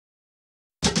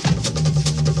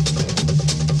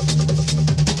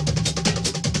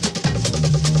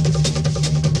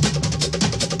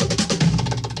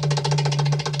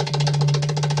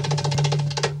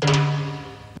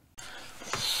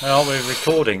Are we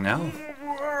recording now?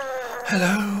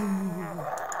 Hello.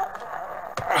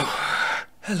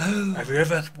 Hello. Have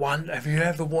you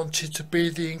ever wanted to be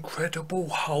the Incredible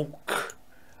Hulk?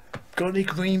 Got any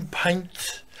green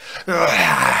paint?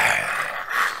 Yeah,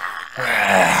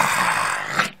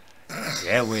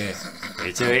 we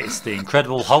do it. It's the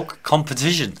Incredible Hulk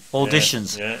competition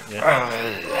auditions. Yeah,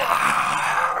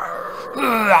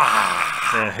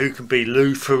 who can be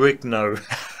Lou Ferrigno?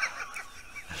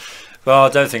 Well, I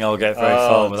don't think I'll get very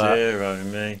far with that. Oh dear, oh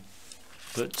me.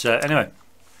 But anyway,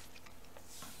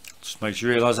 just makes you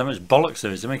realise how much bollocks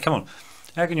there is. I mean, come on,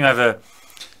 how can you have a,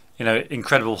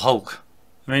 Incredible Hulk?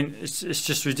 I mean, it's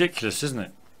just ridiculous, isn't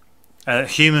it? A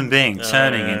human being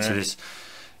turning into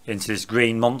this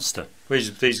green monster.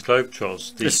 These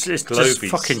globetrotters, It's globies, just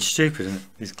fucking stupid, isn't it?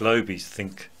 These globies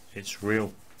think it's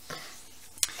real.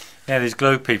 Yeah, these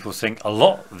globe people think a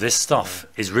lot of this stuff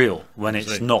is real when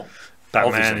it's not.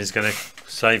 Batman is going to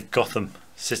save Gotham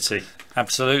City.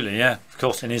 Absolutely, yeah, of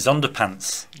course, in his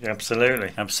underpants.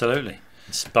 Absolutely. Absolutely.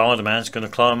 Spider-Man's going to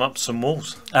climb up some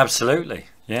walls. Absolutely,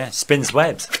 yeah, spins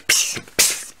webs.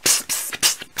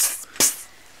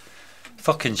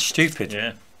 Fucking stupid.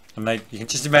 Yeah. And you can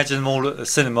just imagine them all at the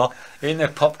cinema eating their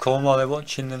popcorn while they're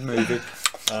watching the movie.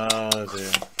 Oh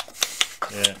dear.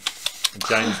 Yeah.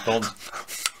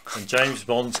 And James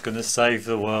Bond's going to save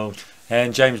the world.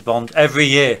 And James Bond every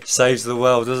year saves the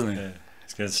world, doesn't he? Yeah.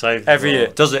 He's going to save the every world.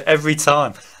 year. Does it every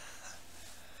time.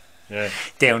 Yeah.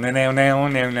 Down and down,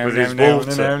 down, down, down, with his down,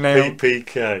 water, down, down.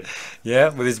 PPK. Yeah,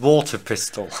 with his water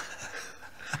pistol.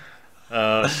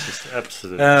 Oh, it's just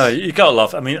absolute. You gotta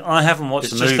love. I mean, I haven't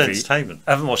watched the movie. Entertainment.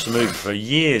 I haven't watched the movie for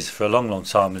years, for a long, long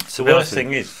time. And The worst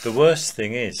thing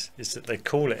is that they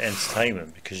call it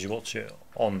entertainment because you watch it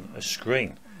on a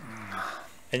screen,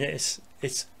 and it's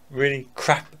really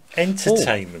crap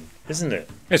entertainment, isn't it?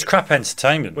 It's crap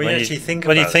entertainment When you actually think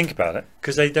about it,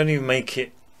 because they don't even make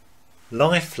it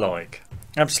lifelike.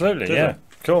 Absolutely, Do yeah, they?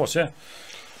 of course, yeah.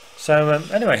 So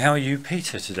anyway, how are you,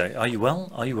 Peter, today? Are you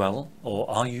well? Are you well, or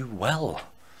are you well?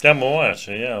 Yeah, I'm alright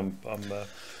actually. Yeah, I'm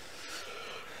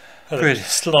had a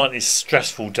slightly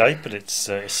stressful day, but it's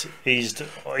eased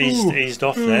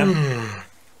off now.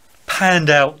 Panned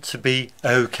out to be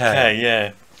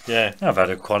okay. Yeah. I've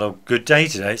had quite a good day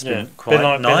today. It's been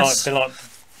quite nice.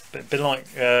 Bit like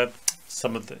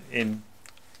some of the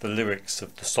lyrics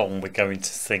of the song we're going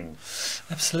to sing.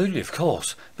 Absolutely, of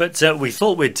course. But we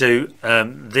thought we'd do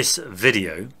this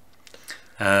video.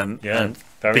 Very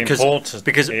because, important.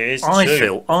 Because it is I too.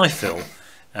 feel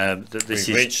that this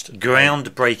is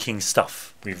groundbreaking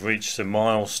stuff. We've reached a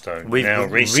milestone. We've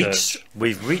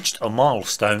reached a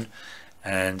milestone,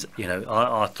 and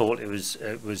I thought it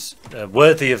was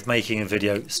worthy of making a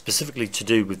video specifically to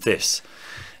do with this.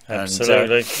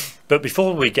 Absolutely. But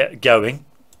before we get going,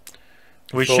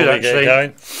 we should actually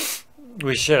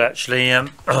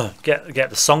get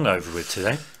the song over with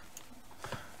today.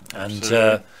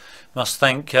 And must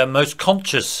thank Most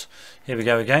Conscious. Here we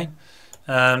go again.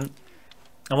 I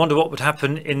wonder what would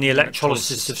happen in the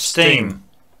electrolysis of steam.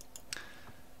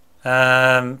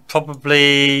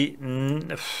 Probably.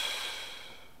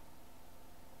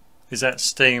 Is that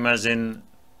steam as in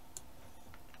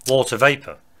water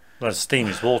vapour? Well, steam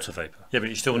is water vapour. Yeah, but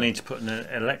you still need to put an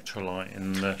electrolyte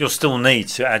in the... You'll still need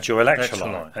to add your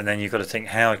electrolyte. And then you've got to think,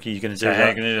 how are you going to do that? How are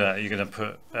you going to do that? You're going to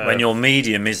put... when your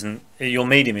medium is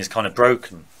kind of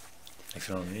broken. If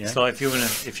you know what I mean, yeah? It's like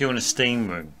if you're in a steam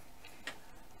room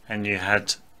and you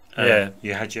had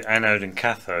you had your anode and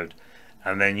cathode,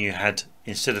 and then you had,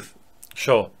 instead of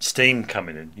steam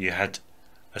coming in, you had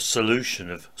a solution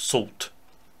of salt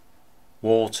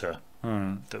water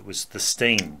that was the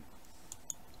steam.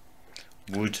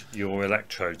 Would your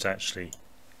electrodes actually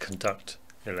conduct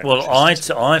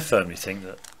electricity? Well, I firmly think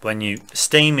that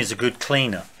steam is a good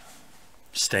cleaner.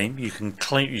 Steam, you can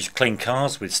clean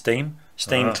cars with steam.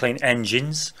 Steam clean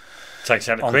engines. Takes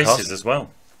out the greases as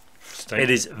well. Steam. It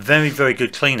is very, very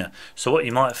good cleaner. So what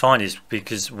you might find is,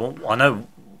 because I know,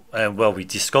 we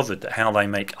discovered that how they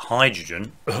make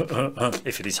hydrogen,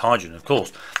 if it is hydrogen, of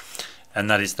course, and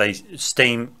that is they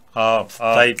steam.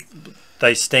 They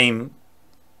steam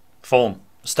form.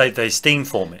 They steam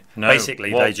form it. No,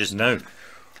 basically, they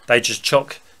just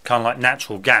chuck kind of like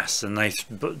natural gas, and they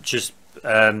just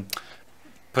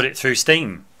put it through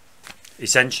steam,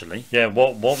 essentially. Yeah.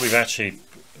 What we've actually.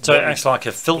 So it acts like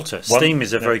a filter. Steam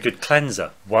is a very good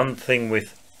cleanser. One thing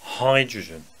with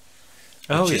hydrogen,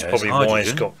 which is probably why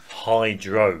it's got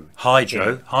hydro.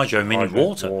 Hydro meaning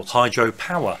water. Hydro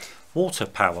power. Water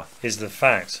power is the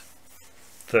fact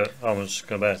that I'm just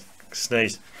going to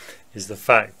sneeze. Is the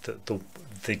fact that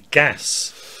the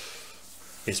gas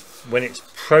is when it's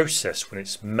processed, when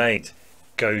it's made,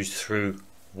 goes through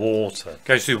water.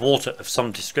 Goes through water of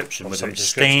some description, whether it's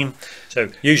steam. So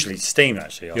usually steam,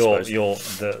 actually. I suppose.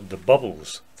 The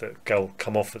bubbles that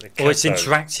come off at the cathode. Or it's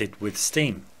interacted with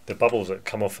steam. The bubbles that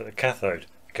come off at the cathode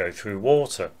go through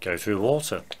water. Go through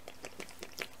water.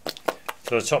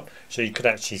 To the top. So you could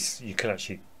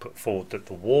actually put forward that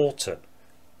the water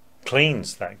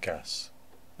cleans that gas.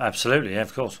 Absolutely, yeah,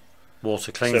 of course.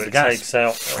 Water cleans the gas. So it takes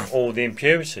out all the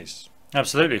impurities.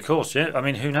 Absolutely, of course, yeah. I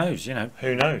mean, who knows, you know.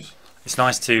 Who knows? It's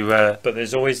nice to... but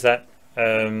there's always that,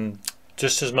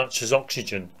 just as much as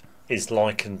oxygen is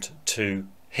likened to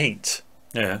heat.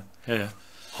 Yeah, yeah.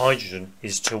 Hydrogen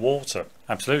is to water.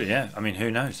 Absolutely, yeah. I mean, who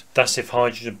knows? That's if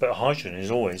hydrogen... But hydrogen is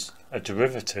always a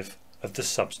derivative of the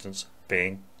substance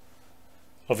being...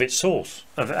 of its source.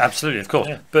 Absolutely, of course.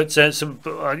 Yeah. But, I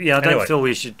don't feel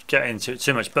we should get into it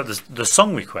too much. But the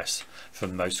song request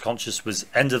from Most Conscious was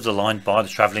End of the Line by the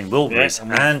Travelling Wilburys.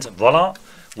 Yeah, and voila,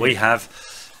 we have...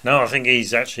 No, I think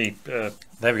he's actually... there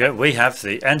we go. We have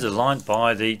the End of the Line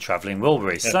by the Travelling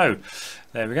Wilburys. Yeah. So,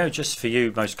 there we go. Just for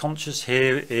you, Most Conscious,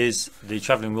 here is the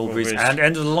Travelling Wilburys and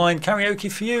End of the Line karaoke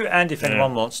for you. And if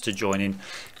anyone wants to join in,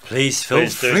 please feel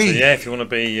free. Yeah, if you want to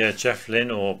be Jeff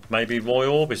Lynne or maybe Roy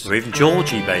Orbison. Or even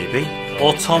Georgie, baby.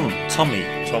 Or Tommy. Tom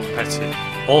Petty.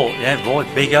 Or, yeah, Roy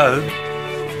Big O.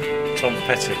 Tom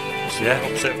Petty.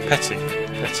 Opposite of Petty.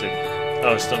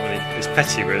 Oh, it's not really. It's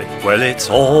Petty, really. Well, it's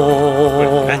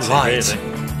all Petty, right.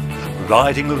 Really.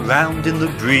 Riding around in the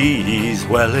breeze.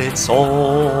 Well, it's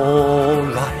all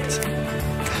right.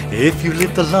 If you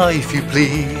live the life you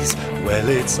please. Well,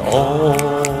 it's all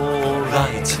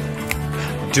right.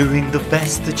 Doing the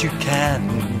best that you can.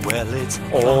 Well, it's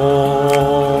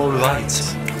all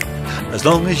right. As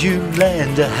long as you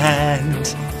lend a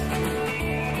hand.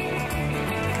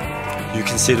 You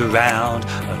can sit around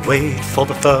and wait for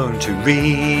the phone to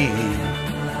ring,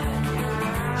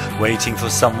 waiting for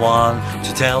someone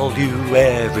to tell you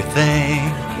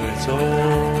everything. It's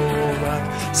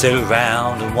alright. Sit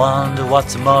around and wonder what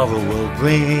tomorrow will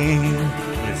bring.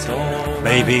 It's alright.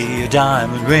 Maybe a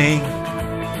diamond ring.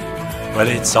 Well,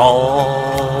 it's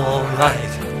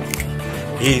alright.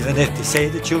 Even if they say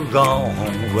that you're wrong,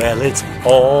 well, it's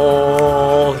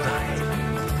alright.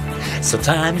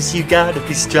 Sometimes you gotta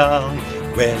be strong.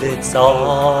 Well, it's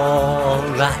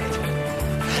alright.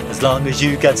 As long as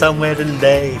you got somewhere to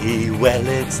lay. Well,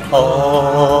 it's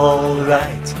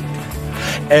alright.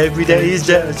 Every day is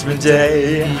Judgment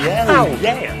Day. Oh,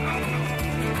 yeah.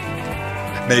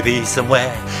 Maybe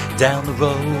somewhere down the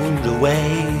road a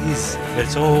ways.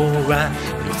 It's alright.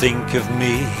 You'll think of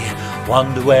me,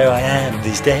 wonder where I am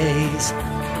these days.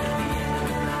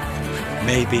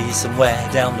 Maybe somewhere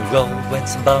down the road when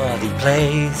somebody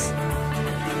plays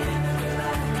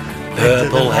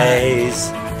Purple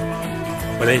Haze.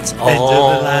 Well, it's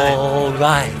all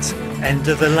right. End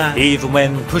of the line. Even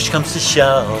when push comes to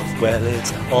shove, well,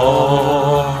 it's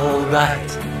all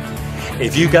right.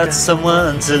 If you got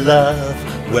someone to love,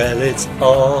 well, it's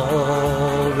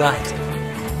all right.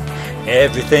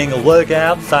 Everything will work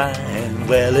out fine.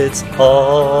 Well, it's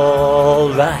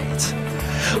all right.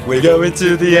 We're going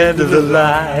to the end of the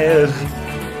line.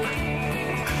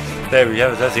 There we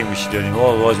go. I don't think we should do any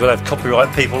more, otherwise we'll have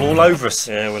copyright people all over us.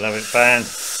 Yeah, we'll have it banned.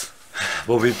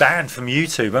 We'll be banned from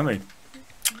YouTube, won't we?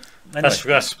 Anyway.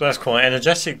 That's quite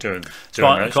energetic doing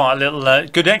quite a little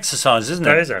good exercise, isn't it?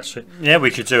 That is actually. Yeah,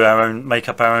 we could do make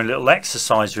up our own little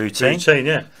exercise routine.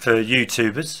 Yeah. For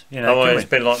YouTubers, you know. It's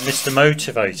been like Mr.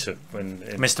 Motivator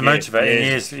Mr.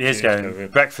 Motivator years ago.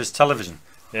 Breakfast television.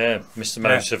 Yeah, Mr.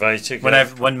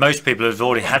 Motivator. When most people have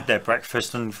already had their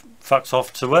breakfast and fucked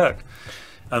off to work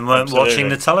and weren't watching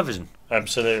the television.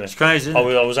 Absolutely, it's crazy. I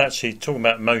was actually talking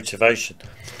about motivation.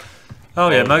 Oh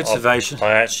yeah, motivation.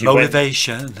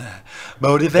 Motivation.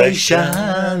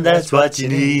 That's what you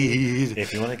need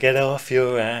if you want to get off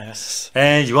your ass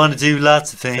and you want to do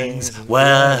lots of things.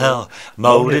 Well,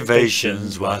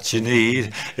 motivation's what you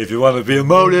need if you want to be a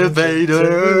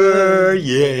motivator.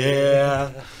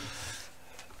 Yeah.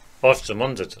 I often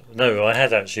wondered. No, I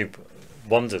had actually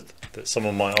wondered that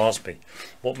someone might ask me,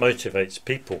 what motivates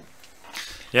people?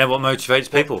 Yeah, what motivates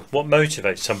people? What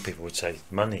motivates? Some people would say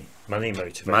money. Money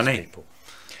motivates people.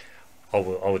 I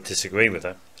would disagree with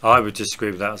that. I would disagree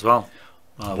with that as well.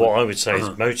 What I would say is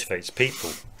motivates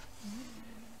people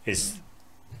is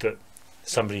that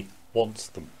somebody wants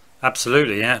them.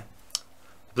 Absolutely, yeah.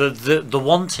 The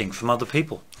wanting from other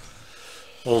people,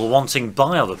 or the wanting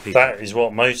by other people. That is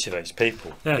what motivates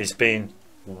people. Yeah. Is being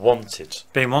wanted.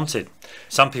 Being wanted.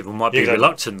 Some people might be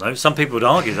reluctant though. Some people would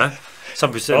argue though.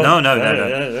 Some people say no.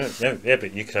 Yeah,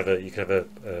 but you could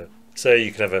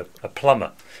have a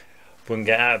plumber wouldn't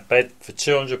get out of bed for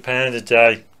 £200 a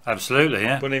day. Absolutely,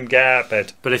 yeah. Wouldn't even get out of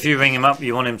bed. But if you ring him up,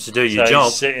 you want him to do your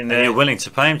job, and you're willing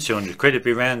to pay him 200 quid, he'd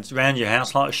be round your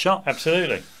house like a shot.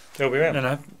 Absolutely, he'll be round. You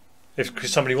know, if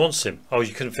somebody wants him, oh,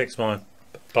 you couldn't fix my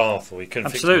bath, or you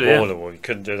couldn't fix my boiler, or you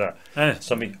couldn't do that. Yeah.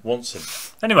 Somebody wants him.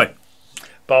 Anyway,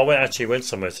 but I actually went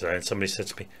somewhere today, and somebody said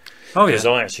to me, "Oh yeah," because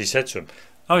I actually said to him,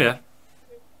 "Oh yeah."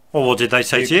 Well, what did they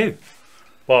say to you?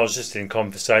 Well, I was just in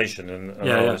conversation, and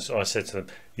I said to them,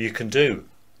 "You can do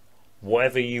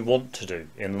whatever you want to do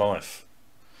in life.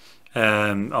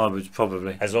 I would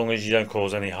probably, as long as you don't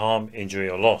cause any harm, injury,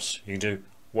 or loss. You can do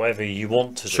whatever you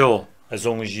want to do. Sure. As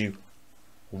long as you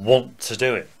want to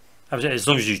do it. As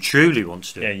long as you truly want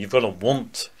to do it. Yeah, you've got to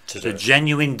want to do it. The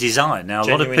genuine desire. Now, a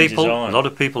lot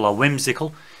of people are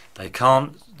whimsical. They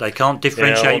can't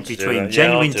differentiate between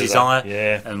genuine desire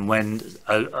and when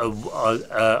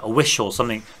a wish or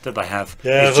something that they have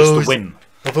is just a whim.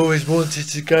 I've always wanted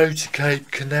to go to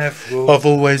Cape Canaveral. I've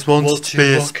always wanted to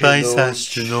be a space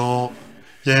astronaut.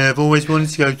 Yeah, I've always wanted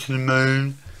to go to the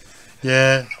moon.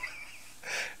 Yeah.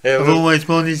 I've always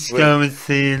wanted to go and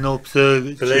see an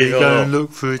observatory, go and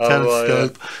look through a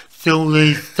telescope, see all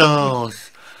these stars.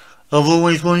 I've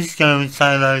always wanted to go and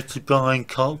say hello to Brian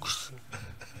Cox.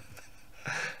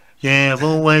 Yeah, I've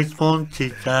always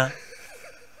wanted that.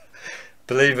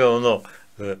 Believe it or not,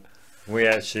 that we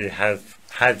actually have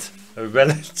had a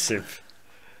relative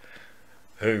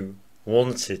who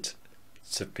wanted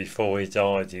to, before he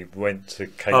died, he went to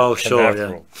Cape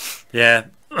Canaveral. Yeah.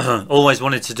 Always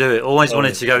wanted to do it. Always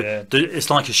wanted to go. Yeah. It's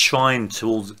like a shrine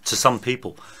to some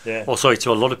people. Yeah. Or sorry,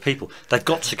 to a lot of people. They've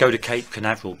got to go to Cape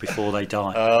Canaveral before they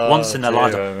die. Once in their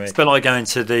lifetime. It's a bit like going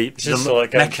to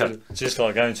Mecca. Just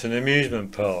like going to an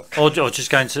amusement park. Or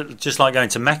just like going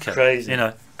to Mecca. Crazy. You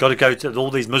know, got to go to all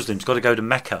these Muslims. Got to go to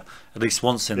Mecca at least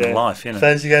once in their life. You know.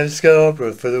 Fancy going to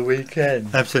Scarborough for the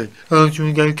weekend? Absolutely. Oh, do you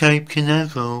want to go to Cape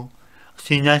Canaveral? I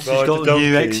see NASA's got a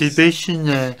new exhibition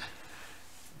there.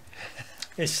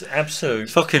 It's absolute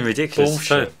fucking ridiculous.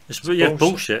 Bullshit. It's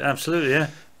bullshit. Absolutely, yeah.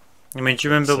 I mean, do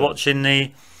you remember watching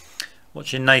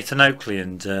Nathan Oakley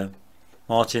and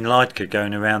Martin Leitker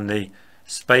going around the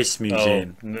Space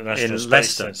Museum in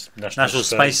Leicester, National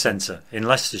Space Centre in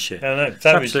Leicestershire? No, it's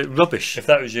absolute rubbish. If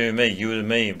that was you and me, you and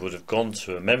me would have gone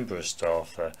to a member of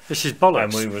staff there. This is bollocks.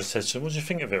 And we would have said to them, "What do you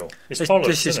think of it all?" It's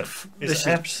bollocks, isn't it? It's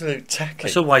absolute tacky.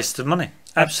 It's a waste of money.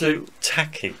 Absolute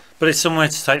tacky. But it's somewhere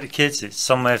to take the kids. It's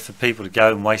somewhere for people to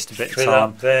go and waste a bit of time. Fill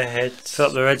up their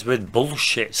heads with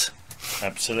bullshit.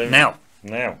 Absolutely. Now,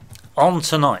 on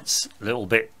tonight's little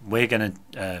bit, we're going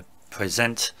to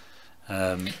present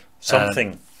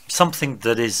something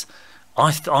that is,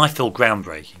 I feel,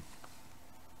 groundbreaking.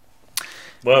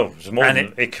 Well,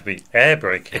 it could be air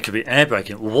braking. It could be air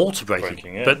braking, water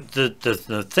braking. Yeah. But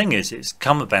the thing is, it's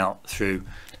come about through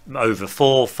over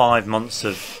 4 or 5 months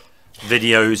of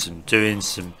videos and doing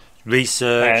some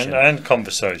research and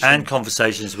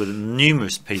conversations with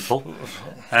numerous people,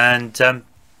 and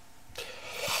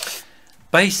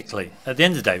basically at the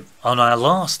end of the day, on our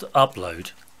last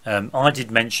upload, I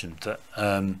did mention that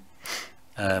I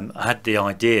had the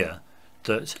idea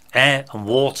that air and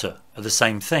water are the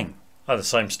same thing. Oh, the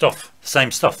same stuff.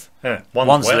 Same stuff. Yeah.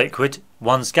 One's liquid,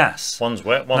 one's gas. One's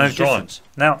wet, one's dry. Difference.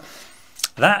 Now,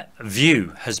 that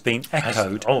view has been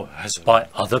echoed by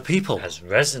other people. Has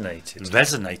resonated.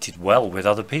 Resonated well with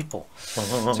other people.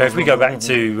 So if we go back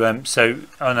to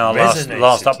on our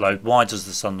last upload, why does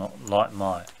the sun not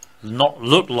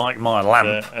look like my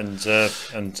lamp?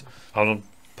 And hold on,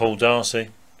 Paul Darcy,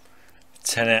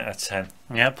 10 out of 10.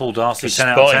 Yeah, Paul Darcy, 10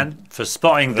 out of 10 for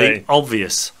spotting the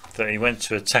obvious. That he went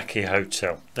to a tacky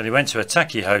hotel.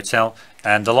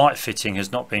 And the light fitting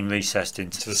has not been recessed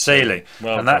into the ceiling.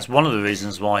 Well, and that's one of the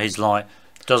reasons why his light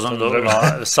doesn't look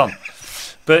like the sun.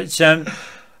 But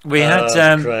we had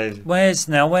where's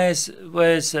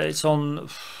it's on.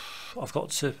 I've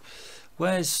got to.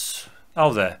 Where's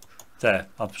there?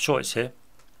 I'm sure it's here.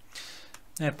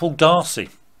 Yeah, Paul Darcy.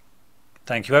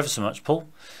 Thank you ever so much, Paul.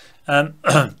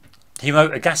 He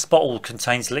wrote, a gas bottle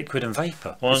contains liquid and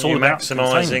vapour. Why aren't you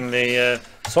maximising the...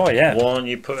 Why aren't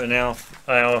you putting our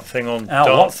thing on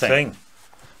dark thing?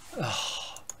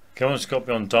 Oh. Come on, it's got to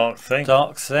be on dark theme.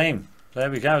 Dark theme.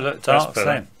 There we go, look, dark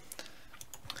theme.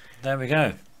 There we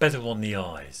go. Better on the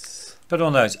eyes. Better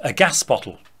on those. A gas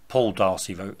bottle, Paul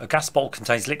Darcy wrote. A gas bottle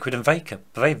contains liquid and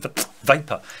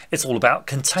vapour. It's all about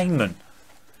containment.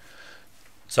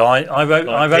 So I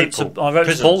wrote to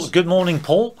Paul, good morning,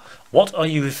 Paul. What are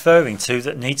you referring to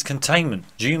that needs containment?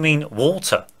 Do you mean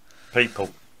water? People.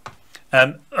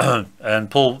 And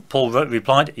Paul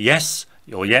replied, yes,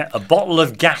 or yeah, a bottle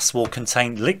of gas will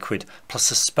contain liquid plus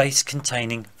a space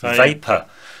containing vapour.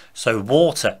 So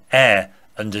water, air,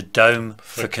 and a dome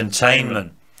for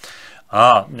containment.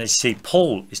 Ah, and you see,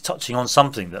 Paul is touching on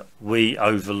something that we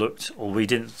overlooked or we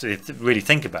didn't really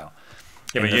think about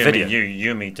in the video.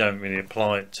 You and me don't really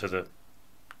apply it to the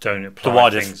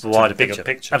wider bigger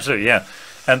picture. Absolutely, yeah.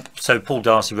 So Paul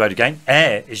Darcy wrote again,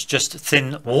 air is just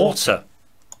thin water.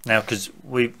 Now, because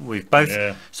we've both,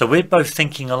 so we're both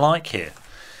thinking alike here.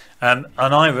 And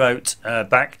I wrote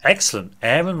back, excellent,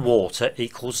 air and water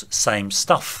equals same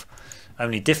stuff.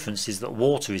 Only difference is that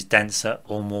water is denser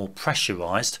or more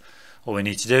pressurized. All we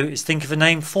need to do is think of a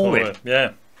name for it.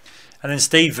 Yeah. And then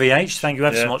Steve VH, thank you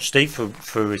ever so much, Steve,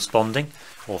 for responding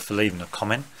or for leaving a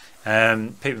comment.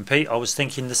 Pete and Pete, I was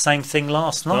thinking the same thing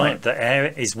last night, that air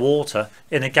is water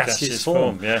in a gaseous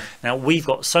form. Yeah. Now we've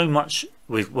got so much,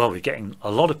 we're getting a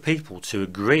lot of people to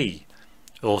agree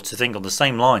or to think on the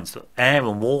same lines that air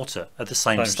and water are the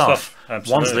same stuff.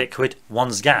 One's liquid,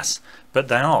 one's gas, but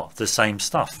they are the same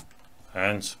stuff.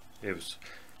 And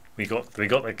we got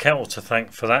the kettle to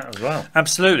thank for that as well.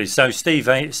 Absolutely. So Steve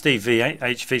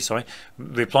HV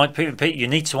replied, Pete and Pete, you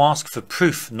need to ask for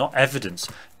proof, not evidence,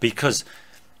 because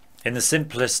in the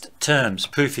simplest terms,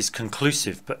 proof is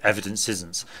conclusive, but evidence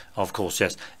isn't. Of course,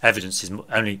 yes, evidence is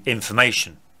only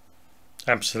information.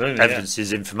 Absolutely. Evidence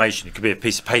is information. It could be a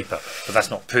piece of paper, but that's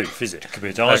not proof, is it? It could be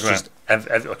a diagram.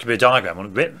 It could be a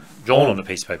diagram drawn on a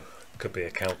piece of paper. It could be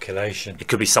a calculation. It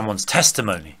could be someone's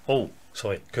testimony.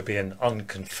 It could be an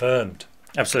unconfirmed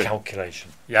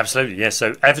calculation. Yeah, absolutely. Yeah.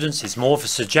 So evidence is more of a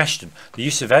suggestion. The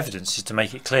use of evidence is to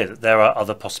make it clear that there are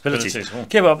other possibilities.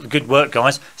 Give up the good work,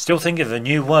 guys. Still think of a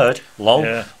new word. Lol.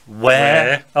 Yeah.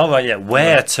 Where? Oh right, yeah.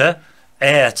 Where to?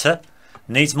 Air to?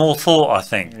 Needs more thought, I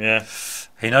think. Yeah.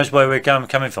 He knows where we're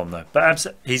coming from, though. But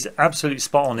he's absolutely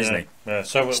spot on, isn't he? Yeah.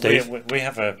 So Steve? we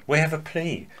have a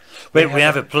plea. We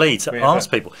have a plea to ask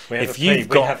people. If you've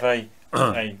got, we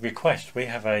have a request. We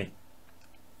have a.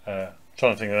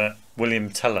 Trying to think of that. William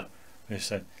Teller, who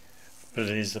said, "But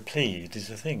it is a plea. It is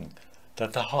a thing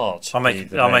that the heart." I'll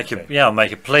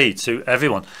make a plea to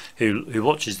everyone who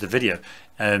watches the video,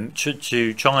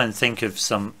 to try and think of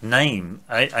some name,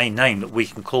 a name that we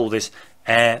can call this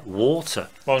air, water.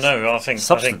 Well, no, I think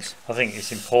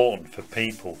it's important for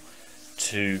people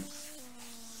to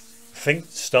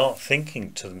start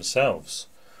thinking to themselves.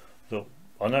 That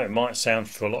I know it might sound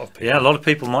for a lot of people. Yeah, a lot of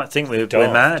people might think we're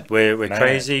mad, we're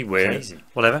crazy,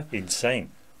 whatever,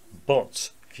 insane.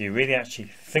 But if you really actually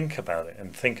think about it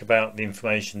and think about the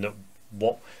information that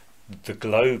what the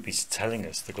globe is telling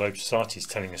us, the globe society is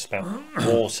telling us about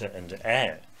water and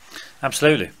air,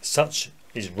 absolutely, such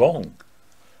is wrong.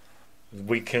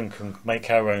 We can make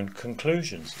our own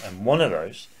conclusions, and one of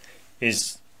those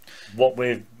is what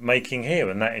we're making here,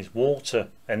 and that is water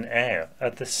and air are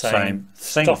the same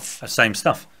stuff. Same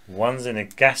stuff. One's in a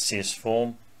gaseous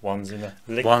form, one's in a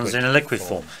liquid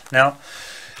form. Now,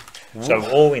 so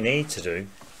all we need to do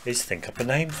is think up a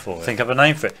name for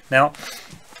it. Now,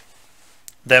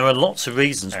 there are lots of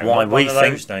reasons why we think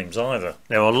those names either.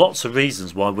 There are lots of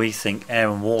reasons why we think air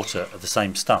and water are the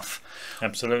same stuff.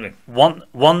 Absolutely. One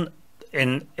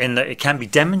in that it can be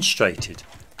demonstrated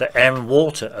that air and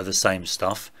water are the same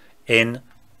stuff in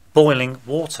boiling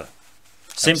water.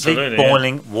 Simply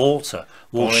boiling water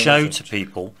will show to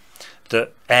people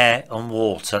that air and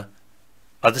water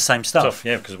are the same stuff.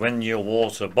 Yeah, because when your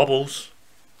water bubbles,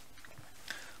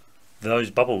 those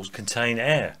bubbles contain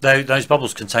air. Those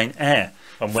bubbles contain air.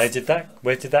 And where did that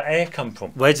air come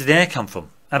from? Where did the air come from?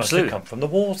 Absolutely. Must have come from the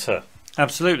water.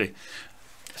 Absolutely.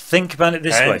 Think about it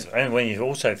this way. And when you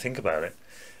also think about it,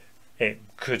 it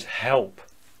could help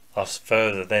us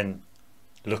further then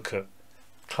look at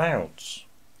clouds.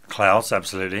 Clouds,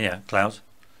 absolutely, yeah, clouds.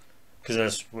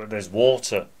 Because there's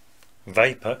water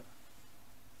vapor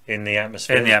in the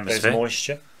atmosphere. There's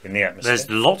moisture in the atmosphere. There's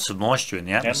lots of moisture in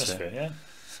the atmosphere. Yeah,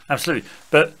 absolutely.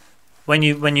 But when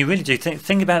you really do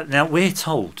think about it, now we're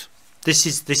told this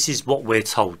is what we're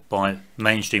told by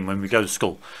mainstream when we go to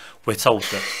school. We're told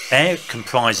that air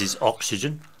comprises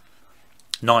oxygen,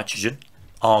 nitrogen,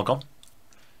 argon,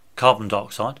 carbon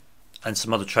dioxide, and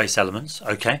some other trace elements.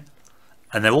 Okay,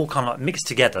 and they're all kind of like mixed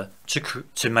together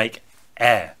to make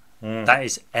air. That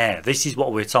is air. This is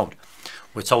what we're told.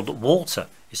 We're told that water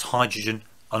is hydrogen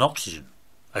and oxygen.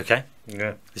 Okay.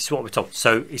 Yeah. This is what we're told.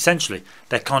 So essentially,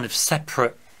 they're kind of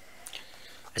separate.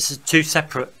 It's two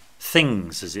separate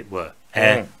things, as it were,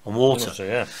 air and water. Also,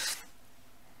 yeah.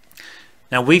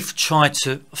 Now we've tried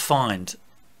to find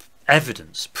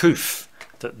evidence, proof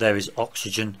that there is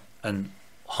oxygen and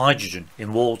hydrogen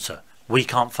in water. We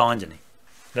can't find any.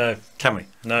 No. Can we?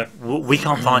 No. We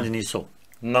can't find any at all.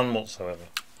 None whatsoever.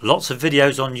 Lots of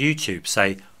videos on YouTube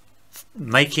say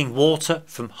making water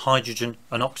from hydrogen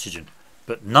and oxygen,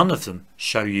 but none of them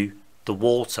show you the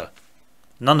water.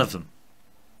 None of them.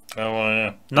 Oh, well,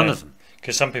 yeah. None of them.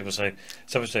 Because some people say,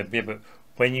 yeah, but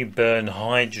when you burn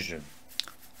hydrogen,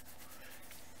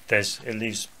 it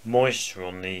leaves moisture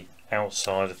on the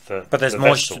outside of the. But there's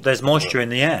moisture. There's moisture in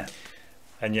the air.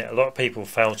 And yet, a lot of people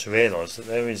fail to realise that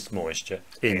there is moisture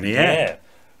in the air.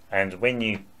 And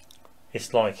when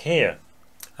it's like here.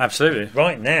 Absolutely.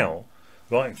 Right now,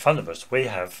 right in front of us, we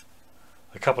have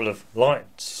a couple of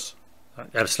lights.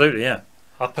 Absolutely, yeah.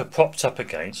 Propped up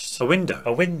against a window.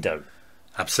 A window.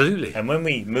 Absolutely. And when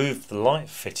we move the light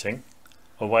fitting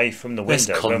away from the window,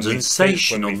 there's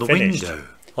condensation on the window,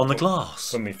 on the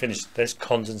glass. When we finish, there's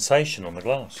condensation on the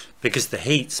glass because the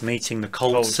heat's meeting the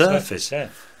cold surface. Yeah.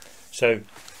 So,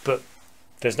 but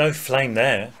there's no flame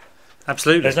there.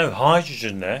 Absolutely. There's no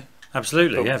hydrogen there.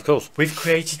 Absolutely. Yeah, of course. We've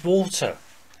created water.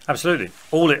 Absolutely.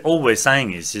 All we're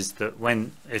saying is that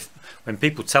when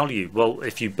people tell you, well,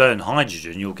 if you burn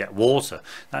hydrogen, you'll get water.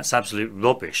 That's absolute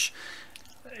rubbish.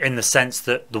 In the sense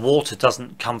that the water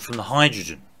doesn't come from the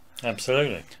hydrogen.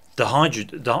 Absolutely. The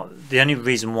only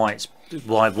reason why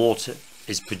water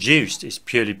is produced is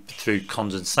purely through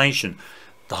condensation.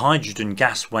 The hydrogen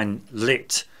gas, when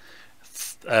lit,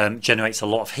 generates a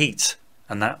lot of heat,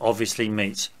 and that obviously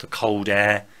meets the cold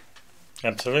air.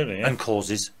 Absolutely, yeah. And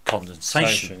causes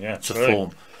condensation to really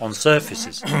form on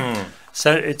surfaces.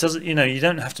 So it doesn't, you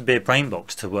don't have to be a brain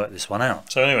box to work this one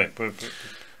out. So anyway,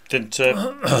 didn't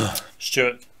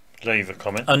Stuart leave a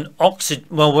comment? And oxygen.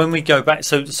 Well, when we go back,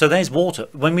 so there's water.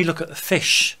 When we look at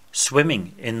fish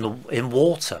swimming in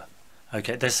water,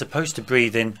 okay, they're supposed to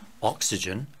breathe in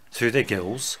oxygen through their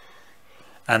gills,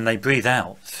 and they breathe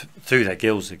out through their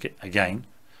gills again,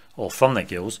 or from their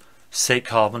gills, say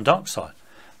carbon dioxide.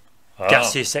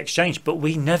 Gaseous exchange, but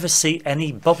we never see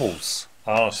any bubbles.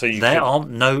 So there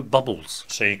aren't no bubbles.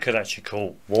 So you could actually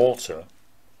call water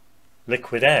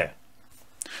liquid air.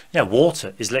 Yeah,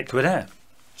 water is liquid air.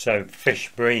 So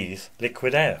fish breathe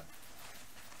liquid air.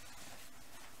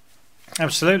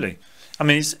 Absolutely. I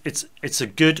mean, it's a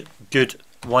good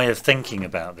way of thinking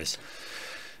about this.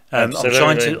 I'm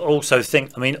trying to also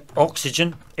think. I mean,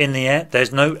 oxygen in the air.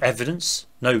 There's no evidence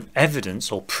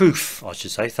or proof, I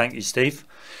should say. Thank you, Steve.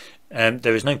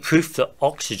 There is no proof that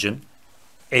oxygen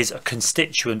is a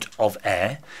constituent of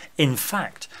air. In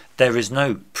fact, there is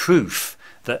no proof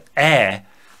that air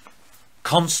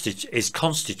is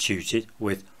constituted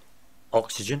with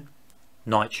oxygen,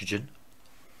 nitrogen,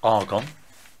 argon,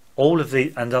 all of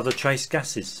the and other trace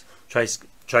gases, trace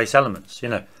elements.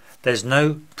 There's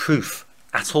no proof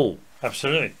at all.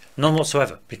 Absolutely, none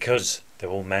whatsoever, because they're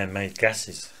all man-made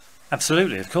gases.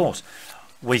 Absolutely, of course.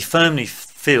 We firmly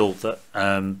feel that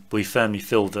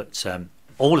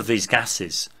all of these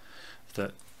gases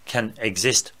that can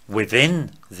exist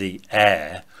within the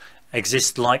air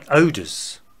exist like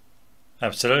odours.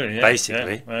 Absolutely, yeah,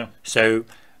 basically. Yeah. So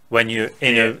when you're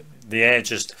in the air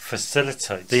just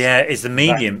facilitates. The air is the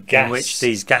medium in which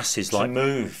these gases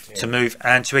move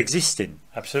and to exist in.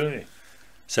 Absolutely.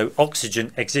 So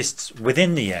oxygen exists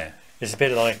within the air. It's a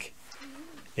bit like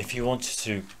if you were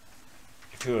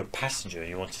a passenger and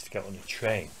you wanted to get on a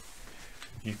train,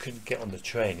 you couldn't get on the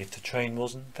train if the train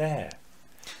wasn't there.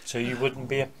 So you wouldn't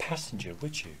be a passenger,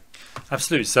 would you?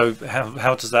 Absolutely. So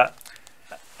how is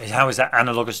that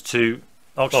analogous to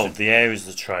oxygen? Well, the air is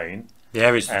the train. The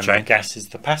air is the train. And the gas is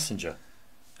the passenger.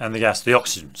 And the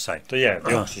oxygen, say. So yeah,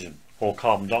 the oxygen or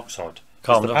carbon dioxide.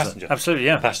 Carbon dioxide. Passenger. Absolutely,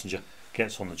 yeah. The passenger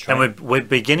gets on the train. And we're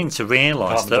beginning to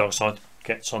realise that carbon dioxide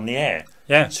gets on the air.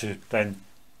 Yeah. To then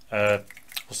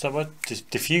what's that word?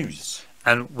 Diffuse.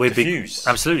 And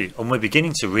absolutely. And we're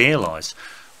beginning to realise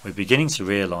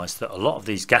that a lot of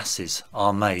these gases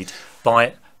are made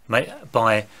by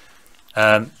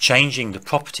changing the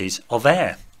properties of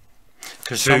air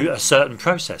through a certain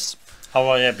process. Oh,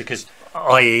 well, yeah, because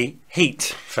i.e.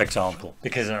 heat, for example.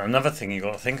 Because another thing you've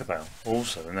got to think about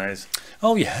also, and that is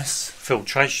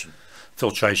filtration.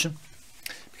 Filtration.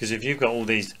 Because if you've got all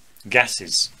these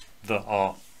gases that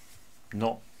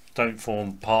don't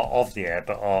form part of the air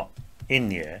but are in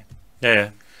the air, yeah,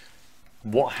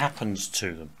 what happens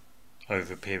to them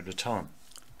over a period of time?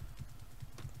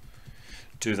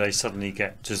 Does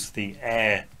the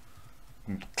air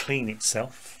clean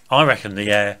itself? I reckon the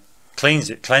air cleanses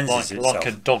itself. Like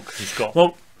a dog who's got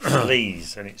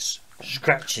fleas and it's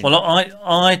scratching. Well,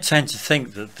 I tend to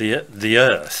think that the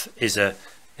Earth is an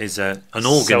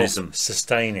organism,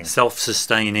 self-sustaining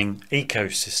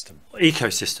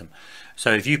ecosystem.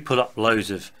 So if you put up loads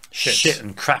of shit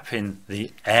and crap in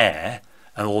the air,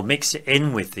 or mix it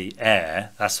in with the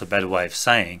air, that's a better way of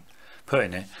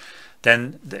putting it,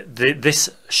 then this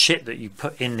shit that you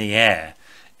put in the air,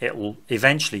 it will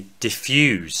eventually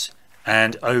diffuse,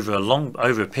 and over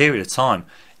a period of time,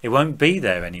 it won't be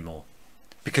there anymore,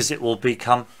 because it will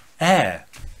become air.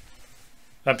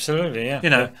 Absolutely, yeah. You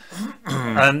know,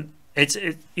 and it's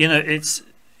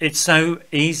so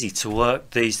easy to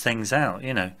work these things out.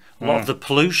 You know, a lot of the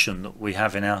pollution that we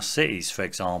have in our cities, for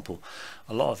example,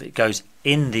 a lot of it goes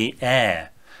in the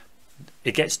air.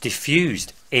 It gets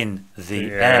diffused in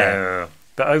the air,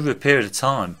 but over a period of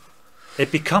time,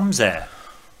 it becomes air.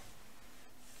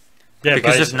 Yeah,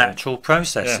 because of natural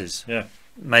processes,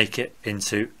 make it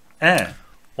into air.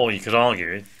 Or you could argue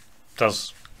it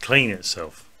does clean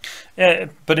itself. Yeah,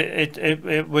 but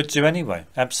it would do anyway.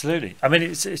 Absolutely. I mean,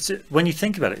 it's when you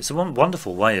think about it, it's a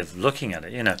wonderful way of looking at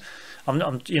it. You know,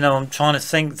 I'm trying to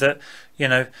think that, you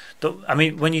know, I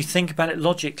mean, when you think about it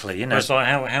logically, you know, it's like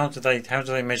how do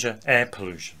they measure air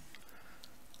pollution?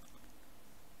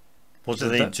 What do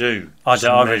they do? I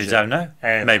really don't know.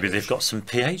 Maybe they've got some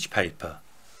pH paper.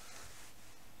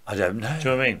 I don't know. Do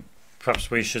you know what I mean?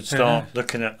 Perhaps we should start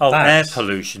looking at air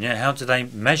pollution. Yeah, how do they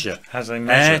measure? How do they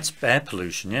measure air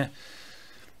pollution? Yeah,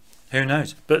 who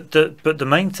knows? But the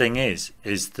main thing is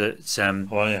that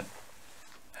well, yeah.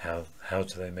 How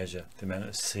do they measure the amount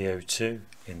of CO2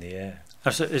 in the air?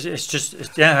 Absolutely, it's just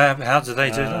how do they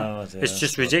do that? It's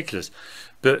just ridiculous.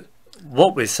 But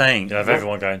what we're saying, you have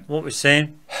everyone going. What we're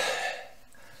saying.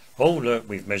 Oh look,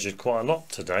 we've measured quite a lot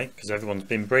today because everyone's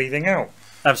been breathing out.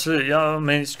 Absolutely, I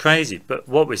mean it's crazy, but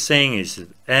what we're seeing is that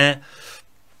air,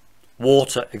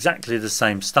 water, exactly the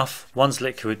same stuff. One's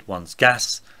liquid, one's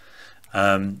gas.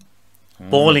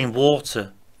 Boiling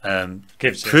water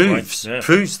proves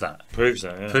that.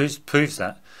 Proves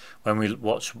that when we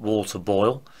watch water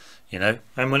boil, you know.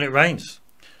 And when it rains.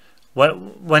 Well,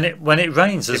 when it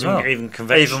rains as well.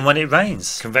 Even when it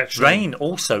rains, rain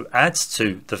also adds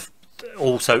to that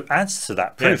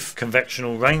proof. Yeah,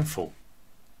 convectional rainfall.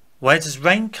 Where does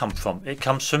rain come from? It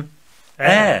comes from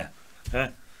air.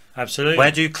 Yeah, absolutely. Where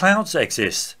do clouds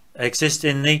exist? Exist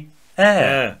in the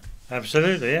air. Yeah,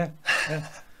 absolutely. Yeah.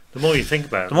 The more you think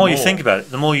about it,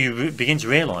 the more you begin to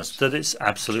realise that it's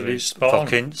absolutely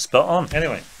fucking spot on.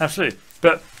 Anyway, absolutely.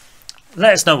 But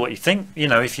let us know what you think. You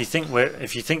know, if you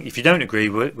don't agree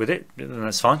with it, then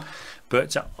that's fine.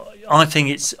 But I think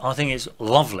it's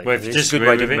lovely. Well, it's a good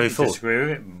way to move forward. Disagree with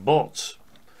it, but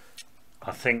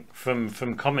I think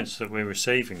from comments that we're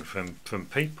receiving from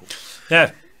people,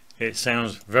 it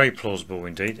sounds very plausible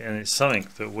indeed, and it's something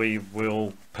that we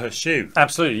will pursue.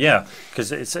 Absolutely, yeah,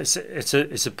 because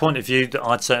it's a point of view that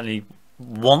I'd certainly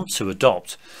want to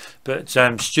adopt. But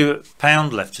Stuart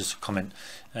Pound left us a comment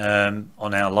on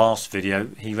our last video.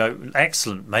 He wrote,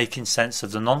 "Excellent, making sense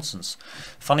of the nonsense.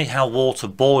 Funny how water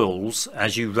boils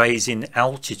as you raise in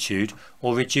altitude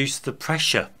or reduce the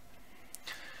pressure.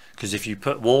 Because if you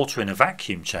put water in a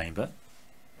vacuum chamber,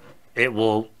 it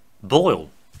will boil.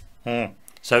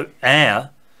 So there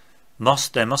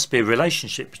must be a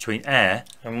relationship between air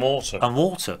and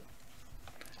water.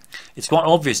 It's quite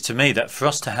obvious to me that for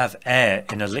us to have air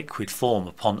in a liquid form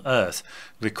upon Earth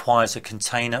requires a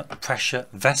container pressure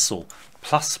vessel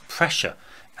plus pressure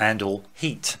and or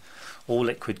heat. All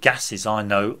liquid gases I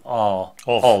know are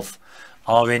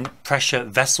in pressure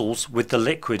vessels with the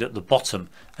liquid at the bottom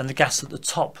and the gas at the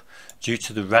top due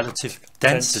to the relative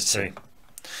density.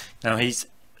 Now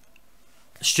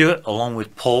Stuart along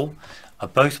with Paul are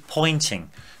both pointing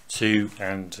to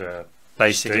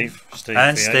basically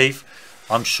Steve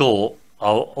I'm sure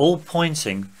are all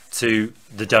pointing to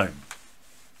the dome.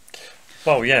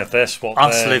 Well, yeah, that's what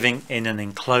us living in an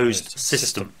enclosed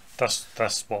system.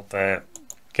 That's what they're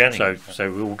getting.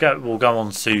 So we'll go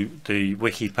on to the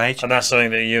wiki page, and that's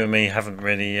something that you and me haven't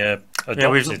really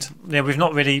adopted. We've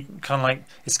not really kind of like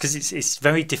it's because it's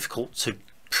very difficult to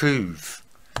prove.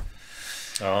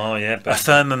 Oh yeah, but a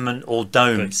firmament or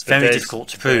dome. It's very difficult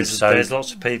to prove. There's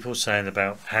lots of people saying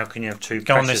about how can you have two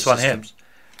pressure systems?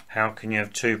 How can you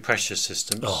have two pressure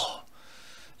systems? Oh,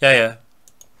 yeah.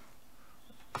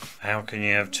 How can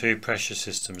you have two pressure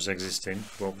systems existing?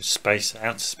 Well, with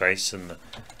outer space, and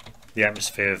the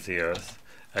atmosphere of the Earth,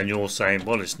 and you're saying,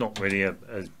 well, it's not really a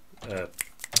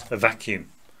vacuum.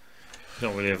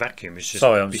 Not really a vacuum. It's just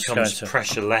becomes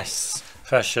pressureless.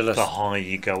 Pressureless. The higher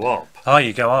you go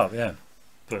up. Yeah.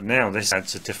 But now this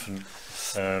adds a different.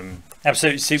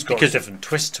 Absolutely, it's got a different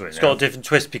twist to it. It's got a different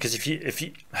twist because if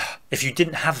you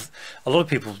didn't have, a lot of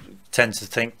people tend to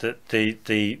think that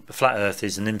the flat Earth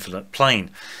is an infinite plane,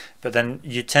 but then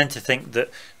you tend to think that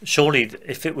surely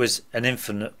if it was an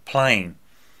infinite plane,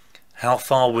 how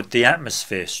far would the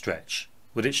atmosphere stretch?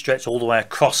 Would it stretch all the way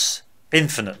across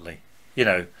infinitely? You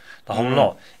know, a whole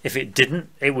lot. If it didn't,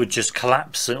 it would just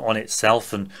collapse on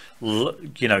itself and,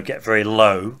 you know, get very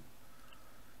low.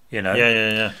 You know.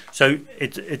 Yeah. So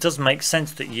it does make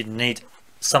sense that you'd need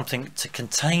something to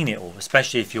contain it all,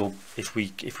 especially if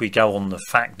we go on the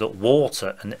fact that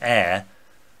water and air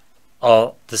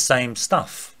are the same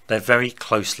stuff. They're very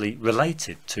closely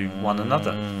related to one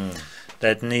another.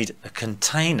 They'd need a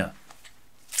container.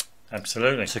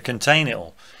 Absolutely. To contain it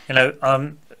all. You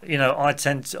know, I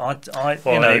tend to,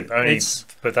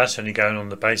 but that's only going on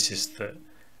the basis that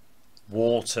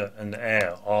water and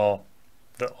air are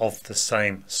of the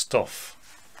same stuff.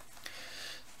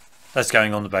 That's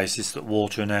going on the basis that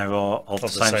water and air are of the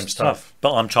same stuff.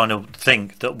 But I'm trying to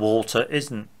think that water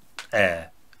isn't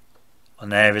air,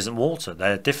 and air isn't water.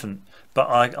 They're different. But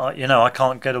I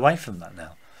can't get away from that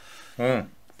now,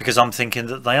 because I'm thinking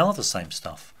that they are the same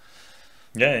stuff.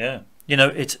 Yeah. You know,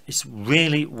 it's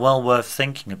really well worth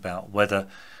thinking about whether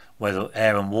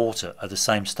air and water are the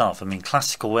same stuff. I mean,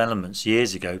 classical elements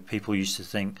years ago, people used to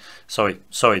think.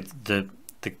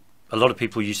 A lot of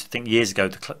people used to think years ago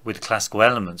with classical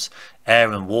elements, air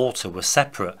and water were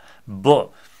separate, but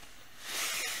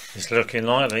it's looking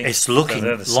likely. It's looking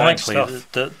likely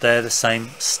that they're the same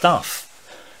stuff.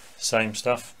 Same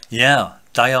stuff. Yeah,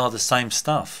 they are the same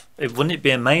stuff. Wouldn't it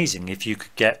be amazing if you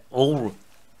could get all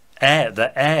air,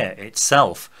 the air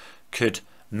itself could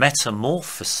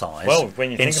metamorphosize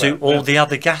into all the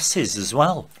other gases as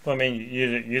well? Well, I mean,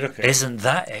 you look at. Isn't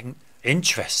that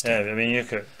interesting? Yeah, I mean, you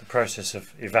look at the process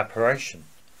of evaporation.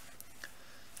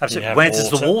 Absolutely. Where does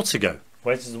the water go?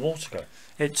 Where does the water go?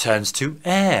 It turns to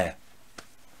air.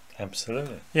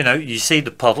 Absolutely. You know, you see the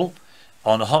puddle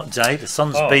on a hot day, the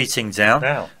sun's beating down.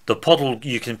 Now. The puddle,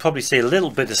 you can probably see a little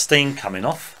bit of steam coming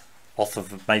off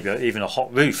of maybe even a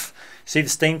hot roof. See the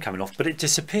steam coming off, but it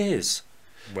disappears.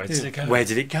 Where did it go? Where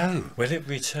did it go? Will it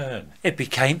return? It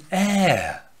became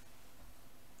air.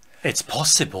 It's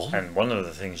possible. And one of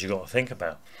the things you've got to think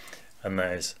about, and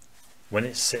that is, when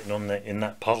it's sitting in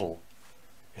that puddle,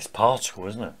 it's particle,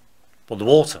 isn't it? Well, the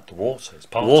water. The water is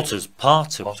particle. The water's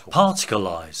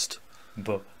particleized.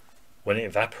 But when it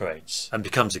evaporates and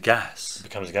becomes a gas,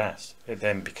 it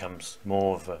then becomes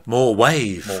more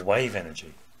wave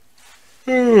energy.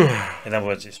 In other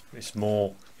words, it's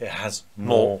more. It has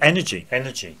more energy.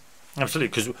 Absolutely,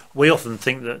 because we often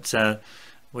think that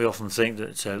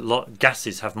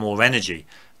gases have more energy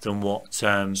than what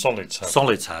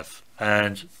solids have,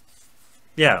 and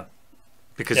so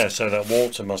that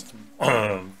water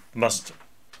must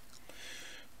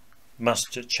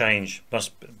change.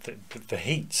 The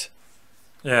heat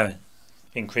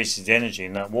increases the energy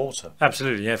in that water.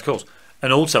 Absolutely, yeah, of course.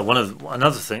 And also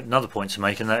another point to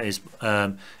make, and that is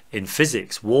in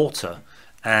physics, water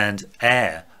and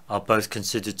air are both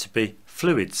considered to be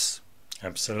fluids.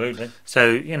 Absolutely.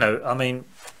 So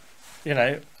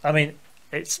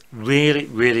it's really,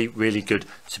 really, really good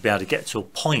to be able to get to a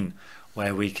point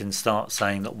where we can start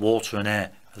saying that water and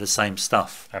air are the same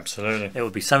stuff. Absolutely. It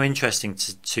would be so interesting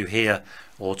to hear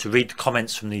or to read the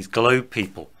comments from these globe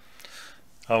people.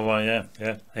 Oh, well, yeah.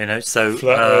 You know, so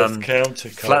Flat Earth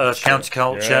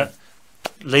counterculture. Yeah.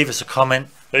 Leave us a comment.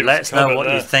 Let us know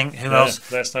what you think. Who else?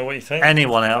 Let us know what you think.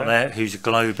 Anyone out there who's a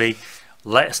globie,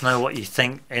 let us know what you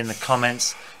think in the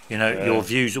comments. You know, your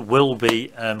views will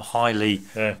be highly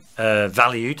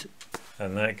valued.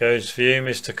 And that goes for you,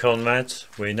 Mr. Conrad.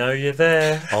 We know you're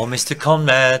there. Oh, Mr.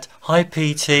 Conrad. Hi,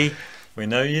 PT. We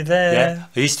know you're there. Yeah.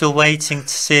 Are you still waiting to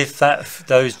see if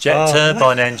those jet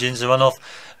turbine engines are run off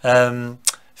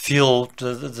fuel?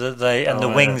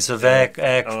 The wings of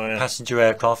passenger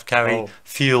aircraft carry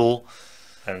fuel.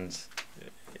 And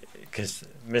because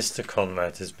Mr.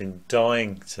 Conrad has been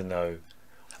dying to know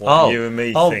what you and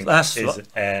me think is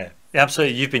air.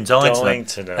 Absolutely, you've been dying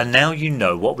to know. And now you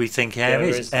know what we think air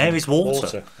is. Air is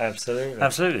water.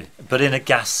 Absolutely. But in a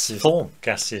gaseous form.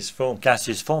 Gaseous form.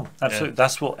 Absolutely. Yeah.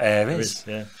 That's what air is.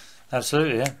 Yeah.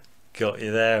 Absolutely, yeah. Got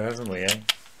you there, haven't we, eh?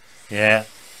 Yeah.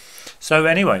 So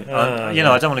anyway, I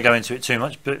don't want to go into it too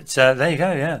much, but there you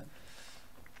go, yeah.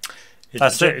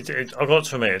 That's it. I've got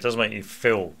to admit, it does make you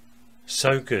feel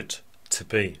so good to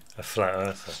be a flat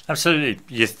earther. Absolutely.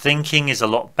 Your thinking is a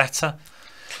lot better.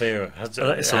 Clearer. It's a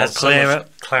lot clearer. So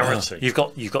clarity.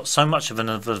 You've got so much of an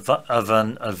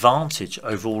advantage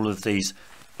over all of these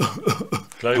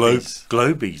globies.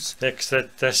 Yeah, because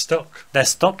they're stuck. They're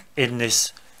stuck in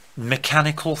this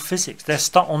mechanical physics. They're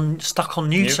stuck on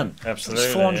Newton. Absolutely. It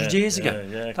was 400 years ago.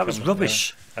 Yeah, that was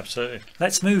rubbish. Absolutely.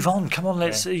 Let's move on. Come on,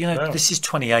 let's this is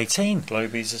 2018.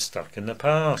 Globies are stuck in the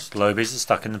past.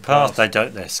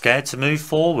 They're scared to move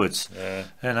forwards. Yeah.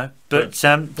 You know. But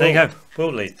there you go.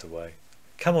 We'll lead the way.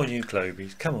 Come on, you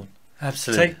globies. Come on.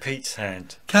 Absolutely. Take Pete's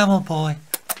hand. Come on, boy.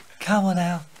 Come on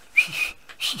now.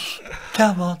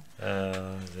 Come on.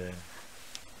 Oh dear.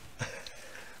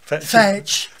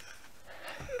 Fetch.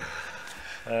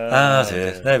 Oh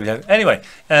dear. There we go. Anyway,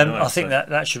 I think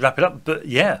that should wrap it up. But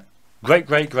yeah, great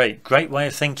way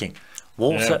of thinking.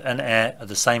 Water and air are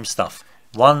the same stuff.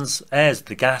 Air's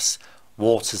the gas,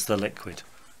 water's the liquid.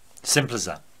 Simple as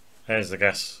that. Air's the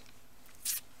gas,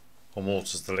 and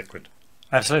water's the liquid.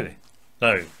 Absolutely.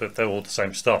 No, but they're all the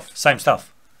same stuff. Same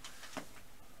stuff.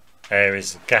 Air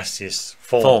is a gaseous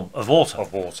form of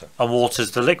water. And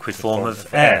water's the liquid form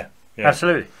of air. Yeah.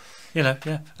 Absolutely.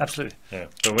 Absolutely. Yeah.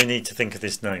 But we need to think of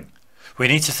this name. We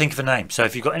need to think of a name. So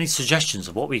if you've got any suggestions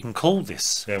of what we can call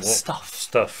this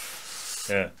stuff.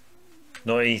 Yeah.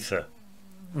 Not ether.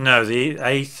 No, the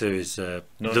ether is the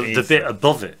bit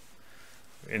above it.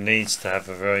 It needs to have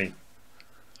a very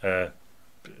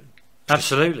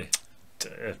absolutely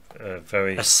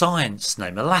a science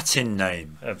name, a Latin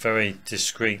name, a very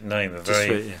discreet name,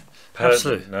 very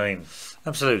absolute name.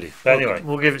 Absolutely. But anyway,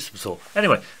 we'll give it some thought.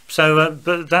 Anyway, so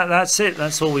but that's it.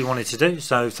 That's all we wanted to do.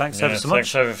 So thanks ever so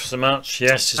much. Thanks ever so much.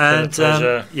 Yes, it's been a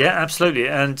pleasure. Yeah, absolutely.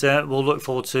 And we'll look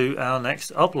forward to our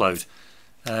next upload,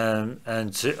 and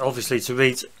obviously to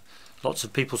read lots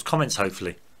of people's comments.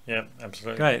 Hopefully. Yeah,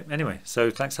 absolutely. Great. Anyway, so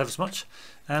thanks ever so much,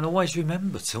 and always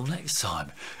remember, till next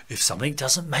time, if something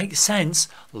doesn't make sense,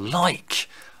 like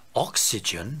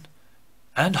oxygen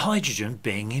and hydrogen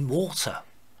being in water.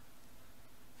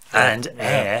 And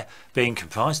air being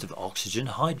comprised of oxygen,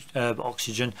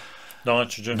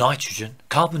 nitrogen,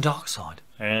 carbon dioxide,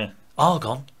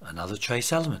 argon, and other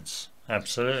trace elements.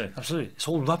 Absolutely. It's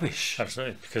all rubbish.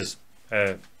 Absolutely, because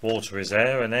water is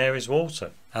air and air is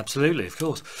water. Absolutely, of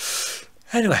course.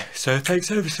 Anyway, so thanks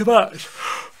ever so much.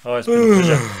 Oh, it's been a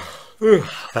pleasure.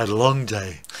 I've had a long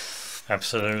day.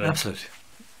 Absolutely.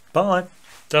 Bye.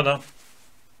 Ta-da.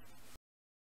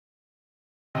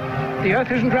 The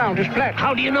Earth isn't round, it's flat.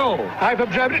 How do you know? I've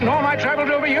observed it in all my travels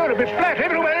over Europe. It's flat.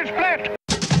 Everywhere it's flat.